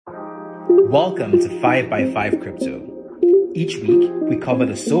Welcome to 5 by 5 Crypto. Each week, we cover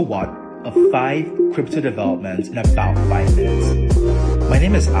the so what of 5 crypto developments in about 5 minutes. My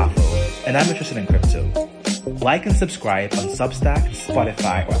name is Afo, and I'm interested in crypto. Like and subscribe on Substack,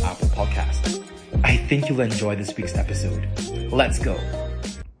 Spotify, or Apple Podcasts. I think you'll enjoy this week's episode. Let's go.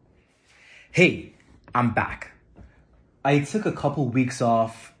 Hey, I'm back. I took a couple weeks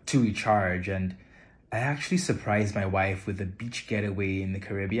off to recharge, and I actually surprised my wife with a beach getaway in the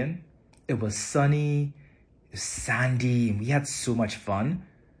Caribbean. It was sunny, it was sandy, and we had so much fun.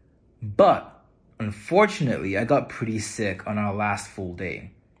 But unfortunately, I got pretty sick on our last full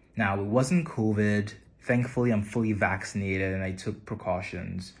day. Now, it wasn't COVID. Thankfully, I'm fully vaccinated and I took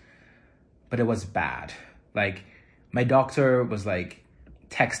precautions. But it was bad. My doctor was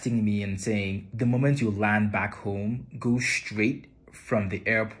texting me and saying, the moment you land back home, go straight from the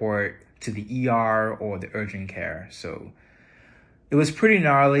airport to the ER or the urgent care. So it was pretty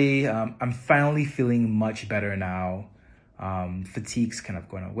gnarly. I'm finally feeling much better now. Fatigue's kind of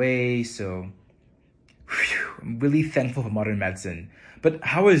gone away. So I'm really thankful for modern medicine. But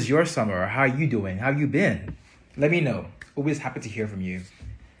how was your summer? How are you doing? How have you been? Let me know. Always happy to hear from you.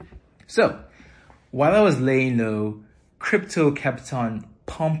 So while I was laying low, crypto kept on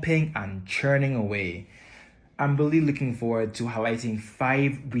pumping and churning away. I'm really looking forward to highlighting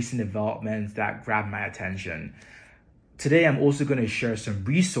 5 recent developments that grabbed my attention. Today, I'm also going to share some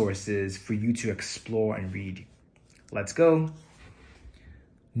resources for you to explore and read. Let's go.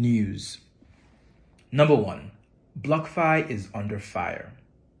 News. Number 1, BlockFi is under fire.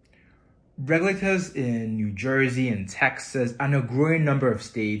 Regulators in New Jersey and Texas and a growing number of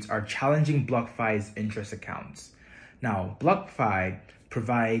states are challenging BlockFi's interest accounts. Now, BlockFi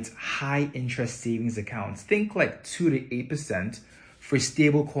provides high interest savings accounts, think 2 to 8% for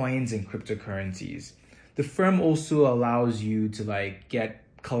stable coins and cryptocurrencies. The firm also allows you to get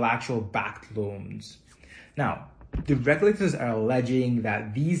collateral backed loans. Now, the regulators are alleging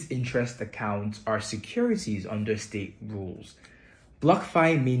that these interest accounts are securities under state rules.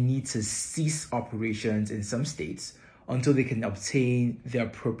 BlockFi may need to cease operations in some states until they can obtain the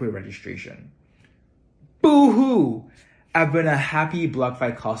appropriate registration. Boo-hoo! I've been a happy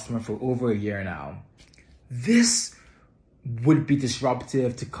BlockFi customer for over a year now. This would be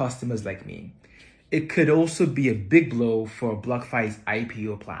disruptive to customers like me. It could also be a big blow for BlockFi's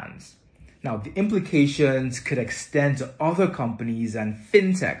IPO plans. Now, the implications could extend to other companies and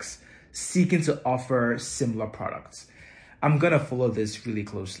fintechs seeking to offer similar products. I'm going to follow this really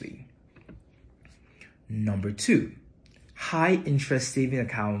closely. Number 2, high interest saving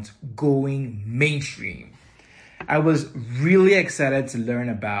accounts going mainstream. I was really excited to learn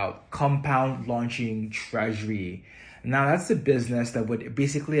about Compound launching Treasury. Now, that's a business that would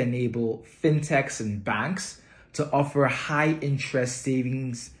basically enable fintechs and banks to offer high interest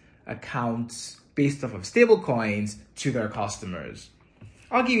savings accounts based off of stable coins to their customers.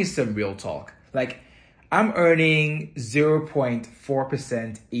 I'll give you some real talk. I'm earning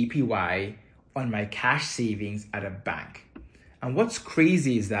 0.4% APY on my cash savings at a bank. And what's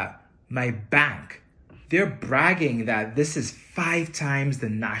crazy is that my bank, they're bragging that this is 5 times the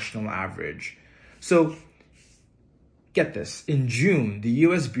national average. So get this, in June, the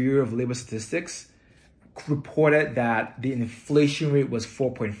US Bureau of Labor Statistics reported that the inflation rate was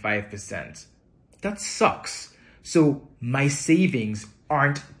 4.5%. That sucks. So my savings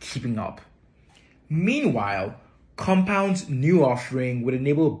aren't keeping up. Meanwhile, Compound's new offering would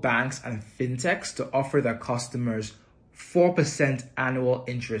enable banks and fintechs to offer their customers 4% annual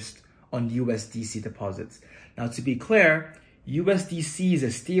interest on USDC deposits. Now, to be clear, USDC is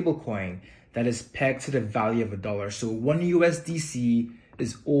a stable coin that is pegged to the value of $1. So 1 USDC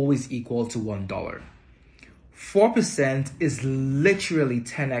is always equal to $1. 4% is literally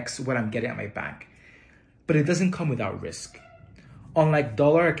 10x what I'm getting at my bank, but it doesn't come without risk. Unlike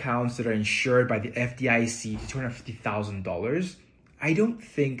dollar accounts that are insured by the FDIC to $250,000, I don't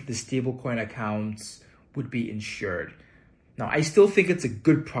think the stablecoin accounts would be insured. Now, I still think it's a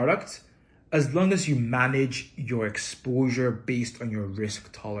good product as long as you manage your exposure based on your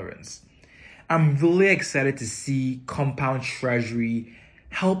risk tolerance. I'm really excited to see Compound Treasury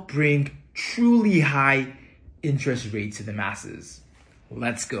help bring truly high interest rates to the masses.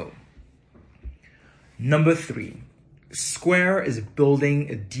 Let's go. Number 3, Square is building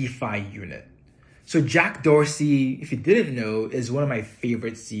a DeFi unit. So Jack Dorsey, if you didn't know, is one of my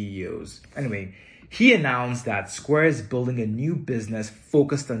favorite CEOs. Anyway, he announced that Square is building a new business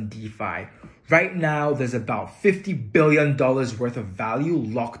focused on DeFi. Right now, there's about $50 billion worth of value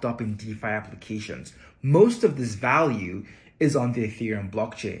locked up in DeFi applications. Most of this value is on the Ethereum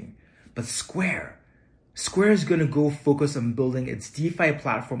blockchain. But Square, Square is going to go focus on building its DeFi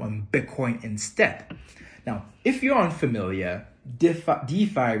platform on Bitcoin instead. Now, if you're unfamiliar,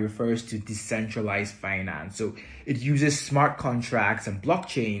 DeFi refers to decentralized finance. So it uses smart contracts and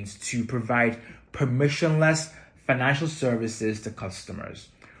blockchains to provide permissionless financial services to customers.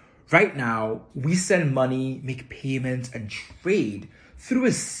 Right now, we send money, make payments, and trade through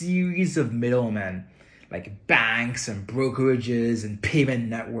a series of middlemen like banks and brokerages and payment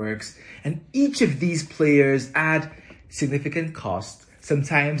networks. And each of these players add significant cost.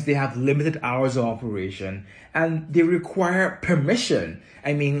 Sometimes they have limited hours of operation and they require permission.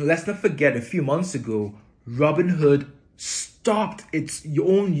 I mean, let's not forget a few months ago, Robinhood stopped its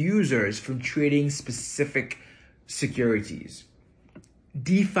own users from trading specific securities.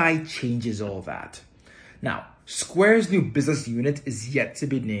 DeFi changes all that. Now, Square's new business unit is yet to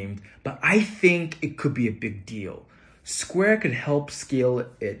be named, but I think it could be a big deal. Square could help scale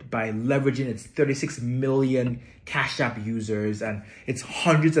it by leveraging its 36 million Cash App users and its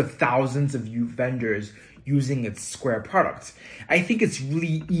hundreds of thousands of vendors using its Square products. I think it's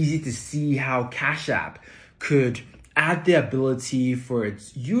really easy to see how Cash App could add the ability for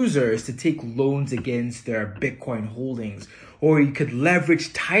its users to take loans against their Bitcoin holdings, or you could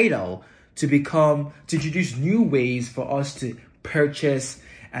leverage Tidal to introduce new ways for us to purchase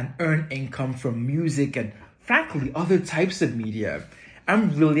and earn income from music and frankly other types of media.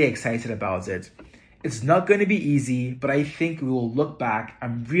 I'm really excited about it. It's not going to be easy, but I think we will look back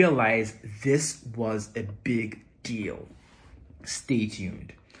and realize this was a big deal. Stay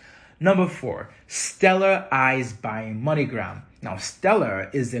tuned. Number 4, Stellar eyes buying MoneyGram. Now,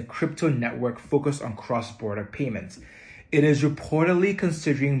 Stellar is a crypto network focused on cross-border payments. It is reportedly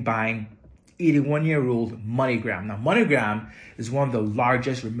considering buying 81-year-old MoneyGram. Now, MoneyGram is one of the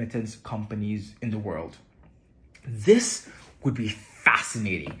largest remittance companies in the world. This would be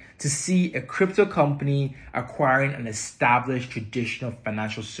fascinating to see a crypto company acquiring an established traditional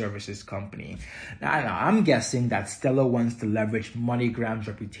financial services company. Now, I'm guessing that Stellar wants to leverage MoneyGram's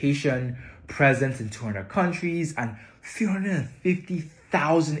reputation, presence in 200 countries, and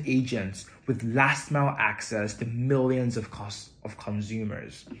 350,000 agents with last mile access to millions of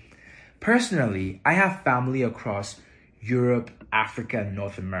consumers. Personally, I have family across Europe, Africa, and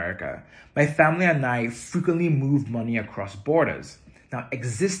North America. My family and I frequently move money across borders. Now,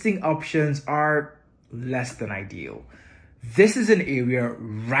 existing options are less than ideal. This is an area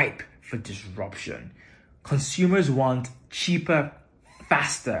ripe for disruption. Consumers want cheaper,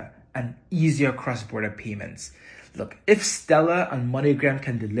 faster, and easier cross-border payments. Look, if Stellar and MoneyGram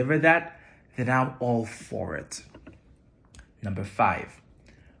can deliver that, then I'm all for it. Number 5.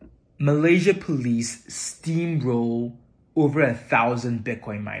 Malaysia police steamroll over 1,000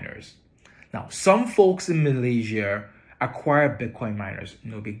 Bitcoin miners. Now, some folks in Malaysia acquire Bitcoin miners.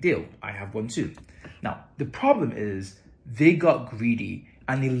 No big deal. I have one too. Now, the problem is they got greedy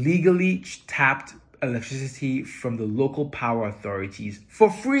and illegally tapped electricity from the local power authorities for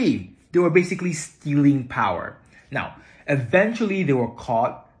free. They were basically stealing power. Now, eventually they were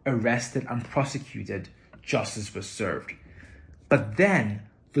caught, arrested, and prosecuted. Justice was served. But then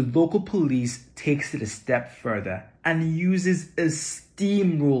the local police takes it a step further and uses a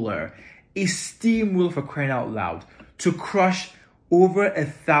steamroller for crying out loud, to crush over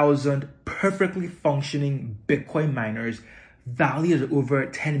 1,000 perfectly functioning Bitcoin miners valued at over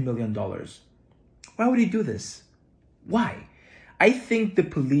 $10 million. Why would he do this? Why? I think the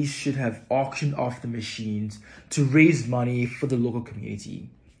police should have auctioned off the machines to raise money for the local community.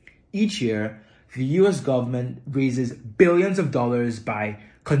 Each year, the US government raises billions of dollars by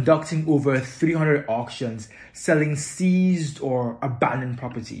conducting over 300 auctions, selling seized or abandoned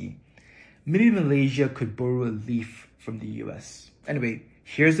property. Maybe Malaysia could borrow a leaf from the US. Anyway,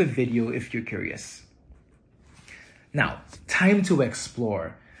 here's a video if you're curious. Now, time to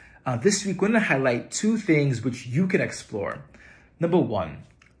explore. This week, we're going to highlight 2 things which you can explore. Number 1,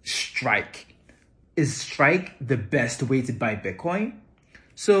 Strike. Is Strike the best way to buy Bitcoin?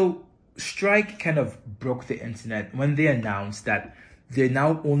 So, Strike kind of broke the internet when they announced that they're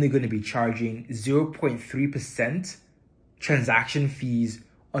now only going to be charging 0.3% transaction fees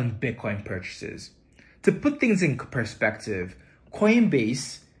on Bitcoin purchases. To put things in perspective,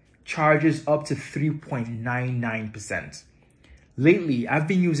 Coinbase charges up to 3.99%. Lately, I've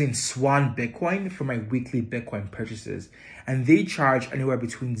been using Swan Bitcoin for my weekly Bitcoin purchases, and they charge anywhere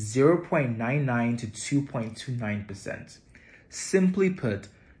between 0.99 to 2.29%. Simply put,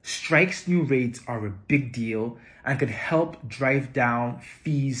 Strike's new rates are a big deal and could help drive down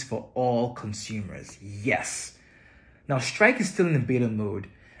fees for all consumers. Yes. Now, Strike is still in beta mode,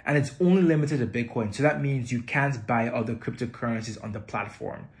 and it's only limited to Bitcoin, so that means you can't buy other cryptocurrencies on the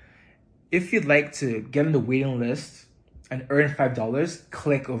platform. if you'd like to get on the waiting list and earn $5,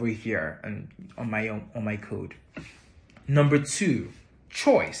 click over here and on my code. Number 2,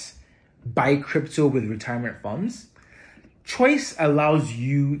 Choice. Buy crypto with retirement funds. Choice allows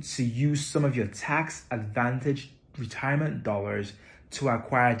you to use some of your tax advantaged retirement dollars to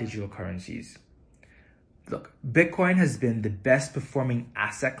acquire digital currencies. Look, Bitcoin has been the best performing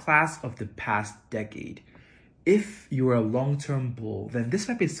asset class of the past decade. If you're a long-term bull, then this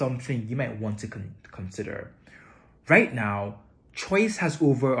might be something you might want to consider. Right now, Choice has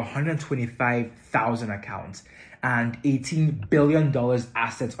over 125,000 accounts and $18 billion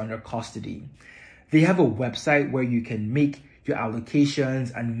assets under custody. They have a website where you can make your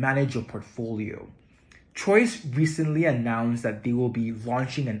allocations and manage your portfolio. Choice recently announced that they will be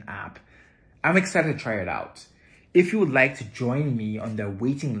launching an app. I'm excited to try it out. If you would like to join me on their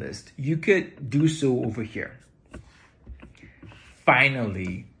waiting list, you could do so over here.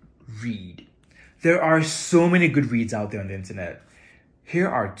 Finally, read. There are so many good reads out there on the internet. Here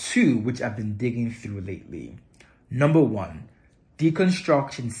are 2 which I've been digging through lately. Number 1,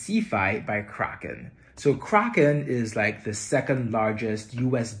 Deconstruction CeFi by Kraken. So Kraken is like the second largest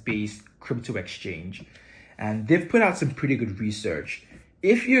US-based crypto exchange, and they've put out some pretty good research.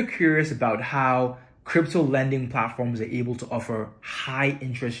 If you're curious about how crypto lending platforms are able to offer high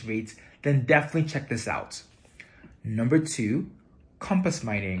interest rates, then definitely check this out. Number 2, Compass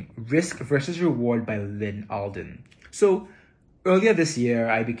Mining, Risk versus Reward by Lyn Alden. So earlier this year,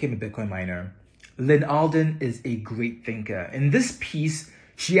 I became a Bitcoin miner. Lyn Alden is a great thinker. In this piece,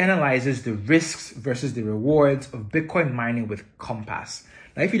 she analyzes the risks versus the rewards of Bitcoin mining with Compass.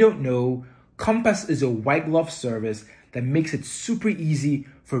 Now, if you don't know, Compass is a white glove service that makes it super easy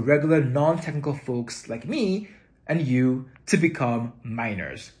for regular non-technical folks like me and you to become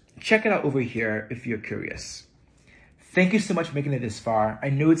miners. Check it out over here if you're curious. Thank you so much for making it this far. I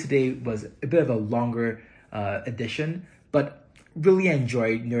know today was a bit of a longer edition, but really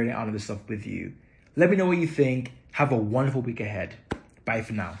enjoyed nerding out on this stuff with you. Let me know what you think. Have a wonderful week ahead. Bye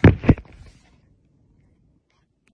for now.